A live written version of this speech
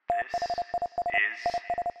This is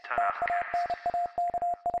Tanakhcast.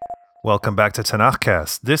 Welcome back to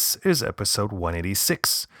Tanakhcast. This is episode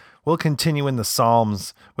 186. We'll continue in the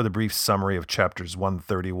Psalms with a brief summary of chapters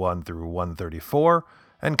 131 through 134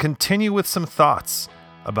 and continue with some thoughts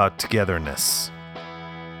about togetherness.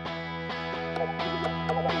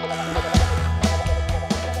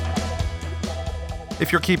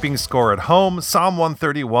 If you're keeping score at home, Psalm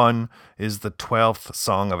 131 is the 12th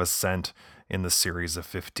Song of Ascent in the series of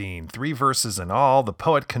 15. 3 verses in all. The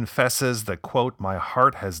poet confesses that, quote, "My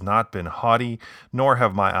heart has not been haughty, nor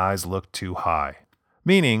have my eyes looked too high."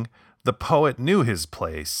 Meaning, the poet knew his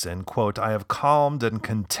place and, quote, "I have calmed and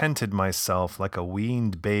contented myself like a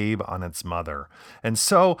weaned babe on its mother." And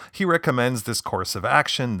so he recommends this course of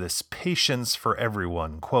action, this patience for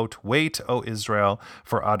everyone. Quote, "Wait, O Israel,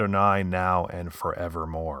 for Adonai now and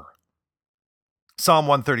forevermore." Psalm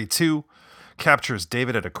 132 captures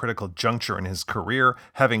David at a critical juncture in his career,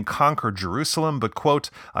 having conquered Jerusalem, but,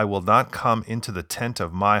 quote, "I will not come into the tent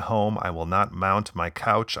of my home, I will not mount my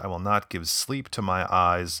couch, I will not give sleep to my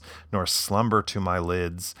eyes, nor slumber to my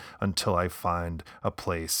lids, until I find a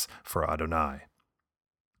place for Adonai."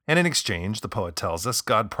 And in exchange, the poet tells us,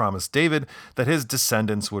 God promised David that his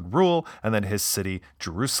descendants would rule and that his city,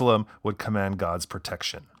 Jerusalem, would command God's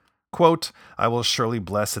protection. Quote, "I will surely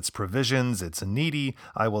bless its provisions, its needy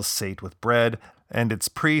I will sate with bread, and its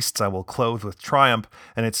priests I will clothe with triumph,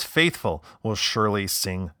 and its faithful will surely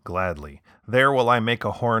sing gladly. There will I make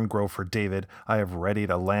a horn grow for David, I have readied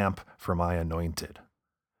a lamp for my anointed."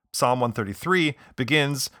 Psalm 133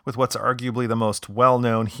 begins with what's arguably the most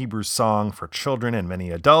well-known Hebrew song for children and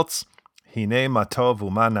many adults, Hine matov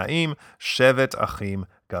u'ma na'im, shevet achim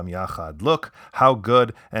gam yachad. Look how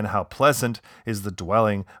good and how pleasant is the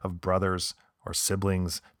dwelling of brothers or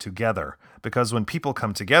siblings together. Because when people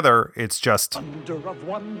come together, it's just, Wonder of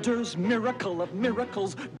wonders, miracle of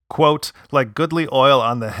miracles. quote, like goodly oil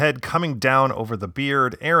on the head coming down over the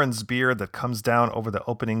beard, Aaron's beard that comes down over the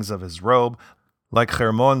openings of his robe, like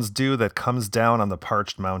Hermon's dew that comes down on the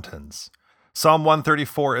parched mountains. Psalm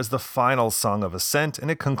 134 is the final song of ascent,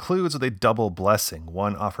 and it concludes with a double blessing,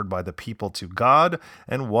 one offered by the people to God,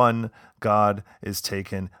 and one God is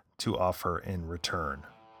taken to offer in return.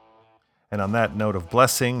 And on that note of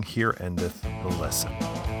blessing, here endeth the lesson.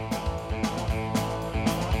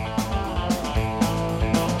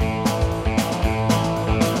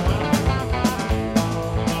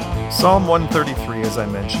 Psalm 133, as I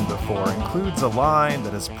mentioned before, includes a line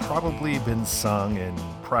that has probably been sung in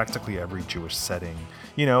practically every Jewish setting.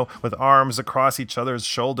 You know, with arms across each other's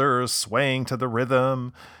shoulders, swaying to the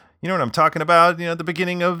rhythm. You know what I'm talking about? You know, the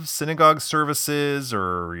beginning of synagogue services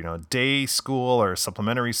or, day school or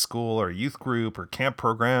supplementary school or youth group or camp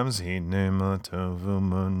programs. You know what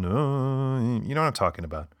I'm talking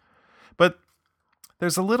about. But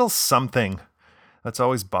there's a little something that's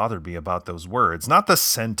always bothered me about those words. Not the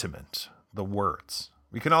sentiment, the words.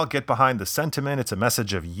 We can all get behind the sentiment. It's a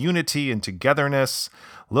message of unity and togetherness.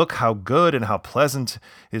 Look how good and how pleasant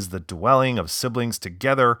is the dwelling of siblings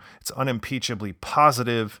together. It's unimpeachably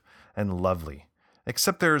positive and lovely.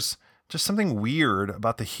 Except there's just something weird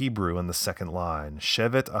about the Hebrew in the second line.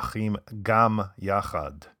 Shevet achim gam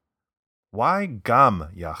yachad. Why gam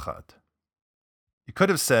yachad? You could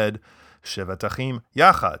have said Shevet achim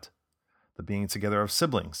yachad, the being together of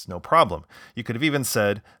siblings, no problem. You could have even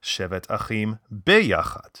said Shevet achim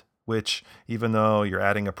beyachad, which, even though you're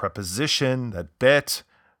adding a preposition, that bet,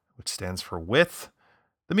 which stands for with,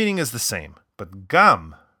 the meaning is the same. But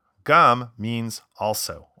gam means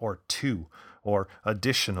also, or to, or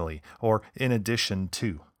additionally, or in addition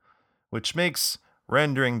to, which makes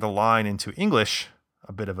rendering the line into English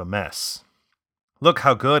a bit of a mess. Look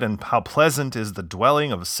how good and how pleasant is the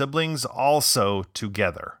dwelling of siblings also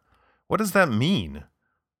together. What does that mean?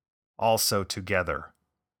 Also together.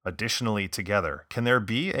 Additionally together. Can there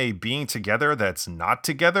be a being together that's not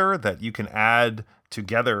together that you can add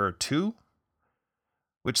together to?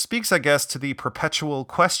 Which speaks, I guess, to the perpetual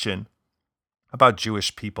question about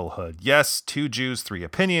Jewish peoplehood. Yes, 2 Jews, 3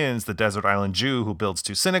 opinions, the desert island Jew who builds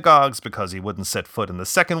 2 synagogues because he wouldn't set foot in the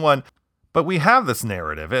second one. But we have this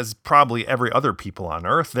narrative, as probably every other people on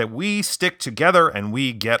earth, that we stick together and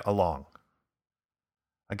we get along.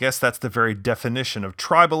 I guess that's the very definition of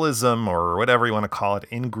tribalism, or whatever you want to call it,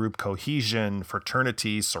 in-group cohesion,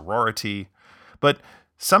 fraternity, sorority. But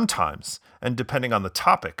sometimes, and depending on the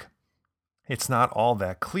topic, it's not all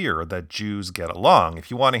that clear that Jews get along. If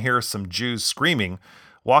you want to hear some Jews screaming,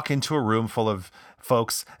 walk into a room full of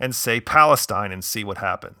folks and say Palestine and see what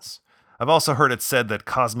happens. I've also heard it said that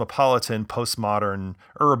cosmopolitan, postmodern,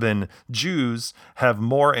 urban Jews have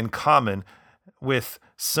more in common with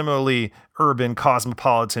similarly urban,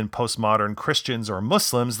 cosmopolitan, postmodern Christians or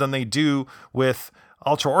Muslims than they do with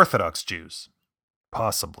ultra-Orthodox Jews?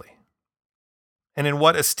 Possibly. And in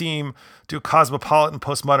what esteem do cosmopolitan,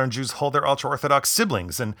 postmodern Jews hold their ultra-Orthodox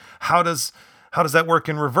siblings? And how does that work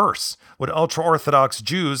in reverse? Would ultra-Orthodox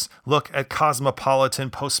Jews look at cosmopolitan,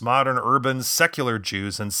 postmodern, urban, secular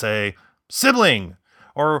Jews and say, sibling?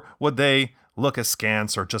 Or would they look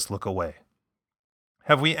askance or just look away?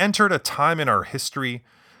 Have we entered a time in our history,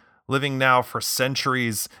 living now for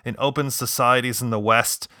centuries in open societies in the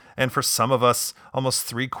West, and for some of us, almost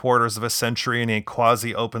 3/4 of a century in a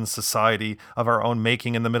quasi-open society of our own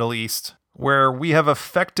making in the Middle East, where we have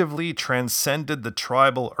effectively transcended the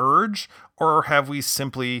tribal urge, or have we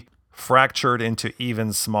simply fractured into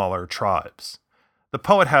even smaller tribes? The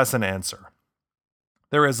poet has an answer.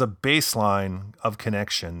 There is a baseline of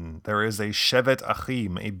connection. There is a shevet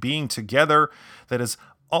achim, a being together that is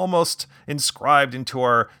almost inscribed into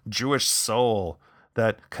our Jewish soul,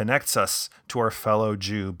 that connects us to our fellow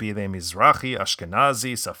Jew, be they Mizrahi,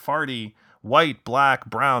 Ashkenazi, Sephardi, white, black,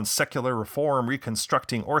 brown, secular, reform,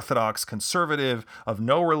 reconstructing, Orthodox, conservative, of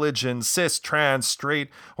no religion, cis, trans, straight,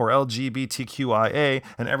 or LGBTQIA,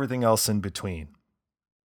 and everything else in between.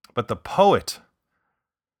 But the poet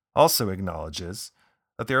also acknowledges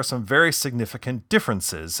that there are some very significant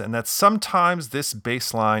differences, and that sometimes this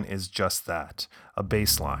baseline is just that, a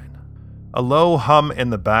baseline. A low hum in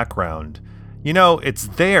the background. You know, it's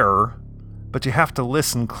there, but you have to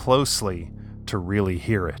listen closely to really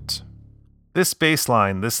hear it. This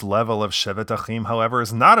baseline, this level of Shevet Achim, however,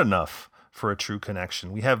 is not enough for a true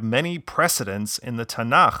connection. We have many precedents in the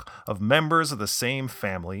Tanakh of members of the same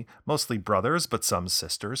family, mostly brothers, but some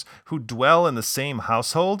sisters, who dwell in the same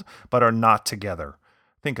household, but are not together.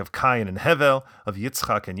 Think of Cain and Hevel, of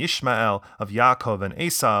Yitzchak and Yishmael, of Yaakov and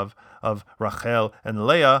Esav, of Rachel and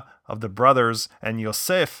Leah, of the brothers and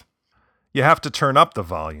Yosef. You have to turn up the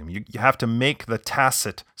volume. You have to make the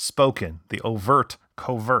tacit spoken, the overt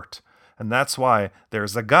covert. And that's why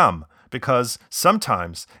there's a gam, because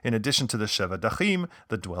sometimes, in addition to the Shevet Achim,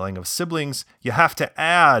 the dwelling of siblings, you have to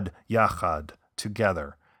add yachad,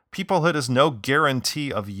 together. Peoplehood is no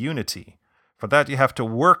guarantee of unity. For that, you have to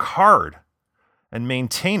work hard and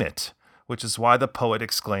maintain it, which is why the poet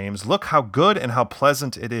exclaims, "Look how good and how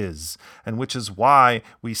pleasant it is," and which is why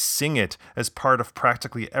we sing it as part of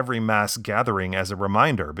practically every mass gathering as a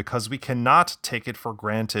reminder, because we cannot take it for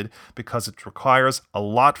granted, because it requires a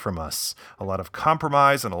lot from us, a lot of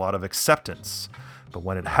compromise and a lot of acceptance. But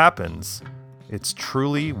when it happens, it's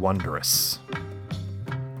truly wondrous.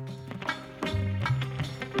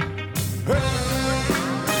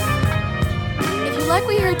 If you like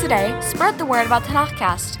what you heard today, spread the word about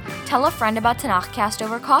TanachCast. Tell a friend about TanachCast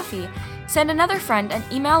over coffee. Send another friend an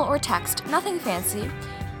email or text, nothing fancy.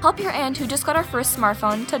 Help your aunt who just got her first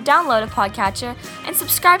smartphone to download a podcatcher and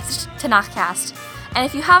subscribe to TanachCast. And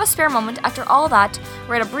if you have a spare moment after all that,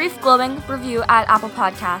 write a brief glowing review at Apple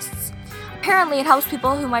Podcasts. Apparently it helps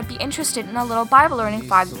people who might be interested in a little Bible learning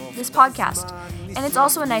vibe this podcast. And it's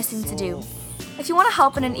also a nice thing to do. If you want to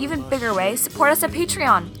help in an even bigger way, support us at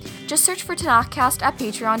Patreon. Just search for TanachCast at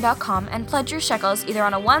patreon.com and pledge your shekels either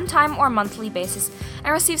on a one-time or monthly basis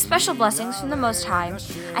and receive special blessings from the Most High.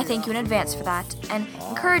 I thank you in advance for that and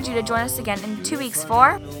encourage you to join us again in 2 weeks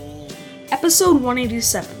for Episode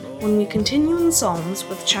 187, when we continue in the Psalms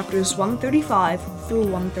with chapters 135 through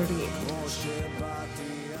 138.